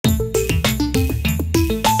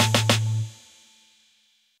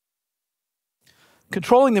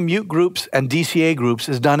Controlling the mute groups and DCA groups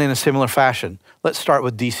is done in a similar fashion. Let's start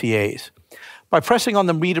with DCAs. By pressing on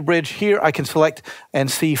the meter bridge here, I can select and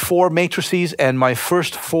see 4 matrices and my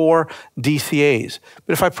first 4 DCAs.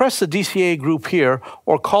 But if I press the DCA group here,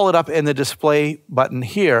 or call it up in the display button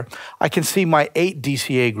here, I can see my 8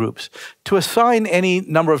 DCA groups. To assign any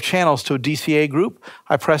number of channels to a DCA group,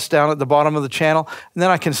 I press down at the bottom of the channel, and then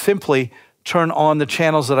I can simply turn on the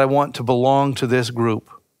channels that I want to belong to this group.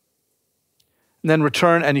 And then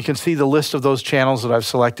return, and you can see the list of those channels that I've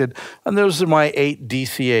selected, and those are my 8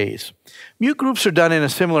 DCAs. Mute groups are done in a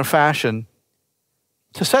similar fashion.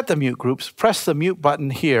 To set the mute groups, press the mute button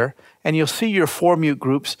here, and you'll see your 4 mute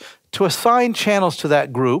groups. To assign channels to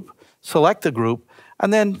that group, select the group,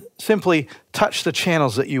 and then simply touch the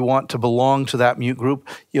channels that you want to belong to that mute group.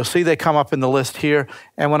 You'll see they come up in the list here,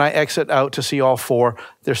 and when I exit out to see all 4,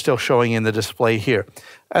 they're still showing in the display here.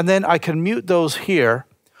 And then I can mute those here,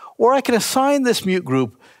 or I can assign this mute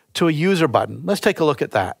group to a user button. Let's take a look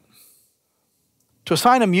at that. To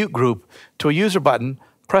assign a mute group to a user button,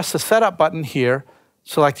 press the Setup button here,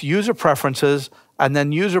 select User Preferences, and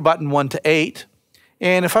then User Button 1 to 8.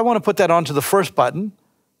 And if I want to put that onto the first button,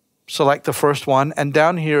 select the first one, and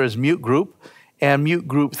down here is Mute Group, and Mute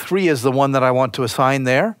Group 3 is the one that I want to assign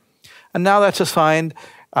there. And now that's assigned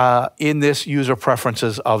in this User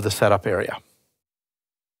Preferences of the Setup area.